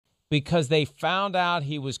because they found out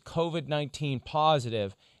he was COVID-19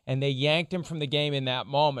 positive, and they yanked him from the game in that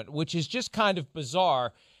moment, which is just kind of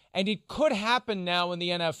bizarre. And it could happen now in the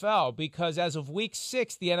NFL because as of week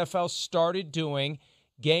 6, the NFL started doing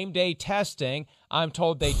game day testing. I'm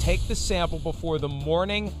told they take the sample before the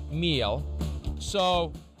morning meal.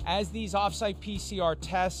 So as these offsite PCR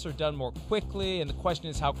tests are done more quickly, and the question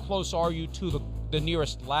is how close are you to the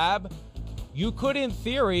nearest lab, you could, in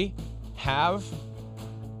theory, have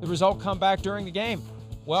the result come back during the game.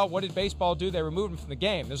 Well, what did baseball do? They removed him from the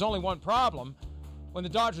game. There's only one problem. When the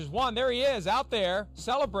Dodgers won, there he is out there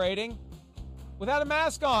celebrating without a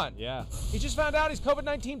mask on. Yeah. He just found out he's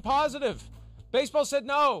COVID-19 positive. Baseball said,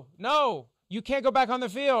 no, you can't go back on the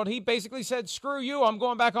field. He basically said, screw you, I'm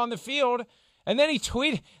going back on the field. And then he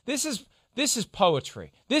tweeted, this is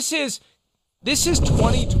poetry. This is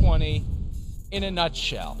 2020 in a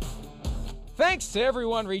nutshell. Thanks to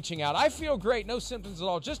everyone reaching out. I feel great. No symptoms at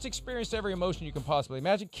all. Just experienced every emotion you can possibly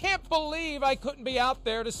imagine. Can't believe I couldn't be out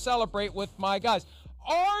there to celebrate with my guys.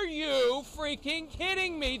 Are you freaking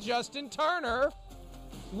kidding me, Justin Turner?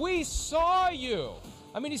 We saw you.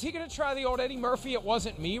 I mean, is he going to try the old Eddie Murphy "it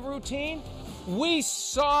wasn't me" routine? We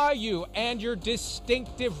saw you and your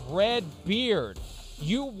distinctive red beard.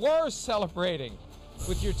 You were celebrating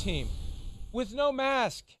with your team with no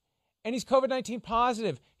mask. And he's COVID-19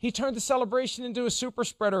 positive. He turned the celebration into a super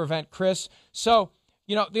spreader event, Chris. So,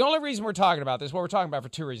 the only reason we're talking about this, we're talking about for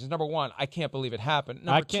 2 reasons. Number one, I can't believe it happened.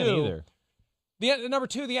 I can't either. Number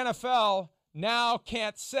two, the NFL now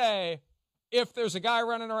can't say if there's a guy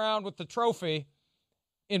running around with the trophy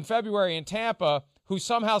in February in Tampa who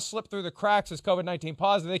somehow slipped through the cracks as COVID-19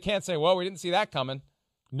 positive, they can't say, well, we didn't see that coming.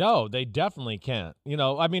 No, they definitely can't.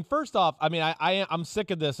 First off, I'm sick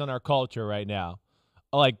of this in our culture right now.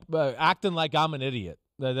 Like acting like I'm an idiot.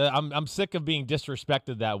 I'm sick of being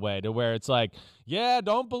disrespected that way, to where it's like, yeah,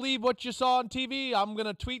 don't believe what you saw on TV. I'm going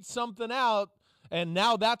to tweet something out, and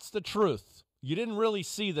now that's the truth. You didn't really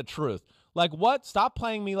see the truth. Like, what? Stop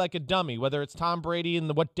playing me like a dummy, whether it's Tom Brady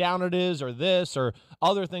and what down it is or this or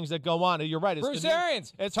other things that go on. You're right. It's Bruce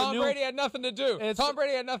Arians. Tom Brady had nothing to do. Tom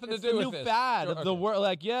Brady had nothing to do with this. It's the new fad of the world.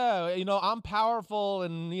 Like, yeah, I'm powerful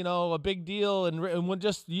and, a big deal. And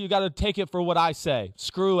you got to take it for what I say.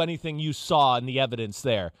 Screw anything you saw in the evidence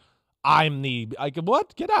there.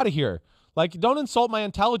 What? Get out of here. Like, don't insult my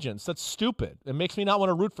intelligence. That's stupid. It makes me not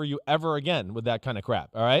want to root for you ever again with that kind of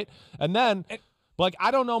crap. All right? And then...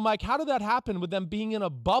 I don't know, Mike, how did that happen with them being in a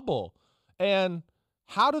bubble? And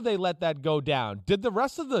how did they let that go down? Did the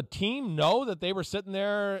rest of the team know that they were sitting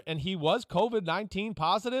there and he was COVID-19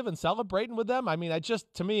 positive and celebrating with them? I mean, that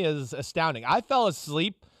just, to me, is astounding. I fell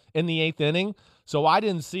asleep in the 8th inning, so I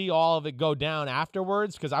didn't see all of it go down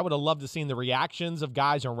afterwards because I would have loved to seen the reactions of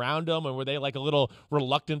guys around him, and were they like a little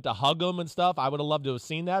reluctant to hug him and stuff? I would have loved to have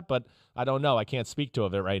seen that, but I don't know. I can't speak to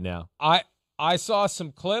it right now. I saw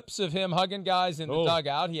some clips of him hugging guys in the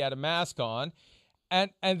dugout. He had a mask on.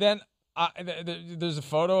 And then there's a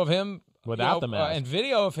photo of him without the mask and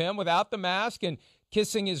video of him without the mask and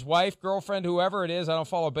kissing his wife, girlfriend, whoever it is. I don't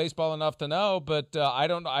follow baseball enough to know, but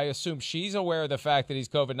I assume she's aware of the fact that he's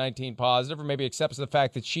COVID-19 positive, or maybe accepts the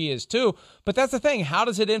fact that she is too. But that's the thing. How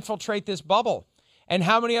does it infiltrate this bubble? And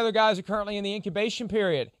how many other guys are currently in the incubation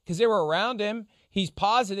period? Because they were around him. He's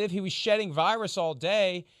positive. He was shedding virus all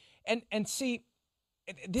day. And see,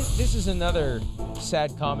 this is another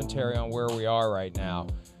sad commentary on where we are right now.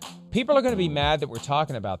 People are going to be mad that we're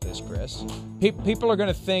talking about this, Chris. People are going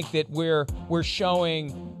to think that we're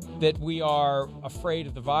showing that we are afraid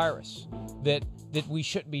of the virus, that we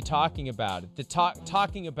shouldn't be talking about it.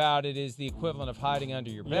 Talking about it is the equivalent of hiding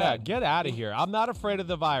under your bed. Yeah, get out of here. I'm not afraid of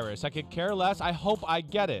the virus. I could care less. I hope I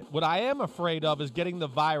get it. What I am afraid of is getting the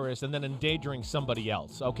virus and then endangering somebody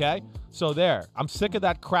else, okay? So there. I'm sick of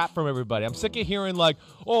that crap from everybody. I'm sick of hearing like,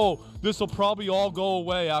 oh, this will probably all go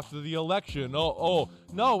away after the election. Oh.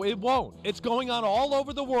 No, it won't. It's going on all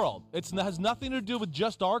over the world. It has nothing to do with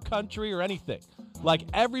just our country or anything. Like,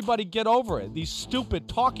 everybody get over it. These stupid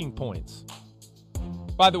talking points.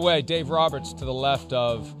 By the way, Dave Roberts to the left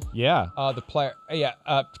of the player.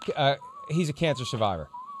 He's a cancer survivor.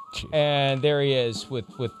 Jeez. And there he is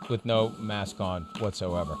with no mask on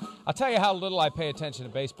whatsoever. I'll tell you how little I pay attention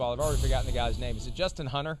to baseball. I've already forgotten the guy's name. Is it Justin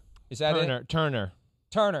Hunter? Is that it? Turner.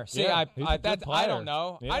 See, yeah, I don't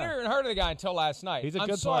know. Yeah. I never even heard of the guy until last night. He's a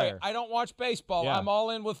good sorry, player. I don't watch baseball. Yeah. I'm all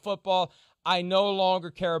in with football. I no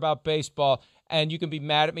longer care about baseball, and you can be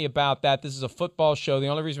mad at me about that. This is a football show. The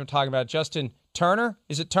only reason we're talking about Justin Turner,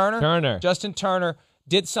 is it Turner? Turner. Justin Turner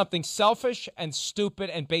did something selfish and stupid,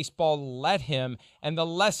 and baseball let him. And the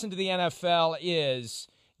lesson to the NFL is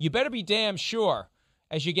you better be damn sure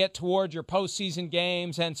as you get toward your postseason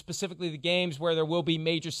games, and specifically the games where there will be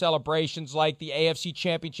major celebrations like the AFC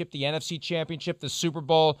Championship, the NFC Championship, the Super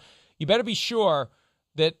Bowl, you better be sure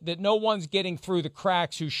that no one's getting through the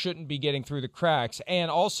cracks who shouldn't be getting through the cracks.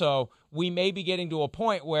 And also, we may be getting to a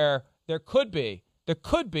point where there could be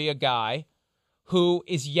a guy who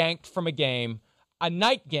is yanked from a game, a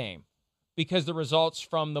night game, because the results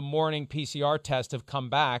from the morning PCR test have come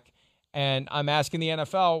back. And I'm asking the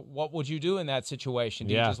NFL, what would you do in that situation?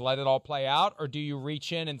 Do you just let it all play out, or do you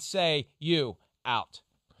reach in and say, you, out?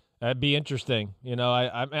 That'd be interesting. You know,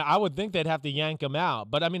 I would think they'd have to yank him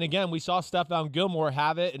out. But, I mean, again, we saw Stephon Gilmore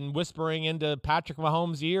have it and whispering into Patrick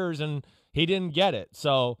Mahomes' ears, and he didn't get it.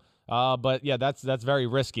 So, but, yeah, that's very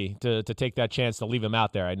risky to take that chance to leave him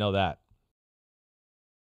out there. I know that.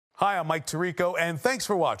 Hi, I'm Mike Tirico, and thanks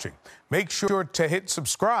for watching. Make sure to hit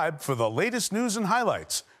subscribe for the latest news and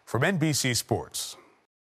highlights from NBC Sports.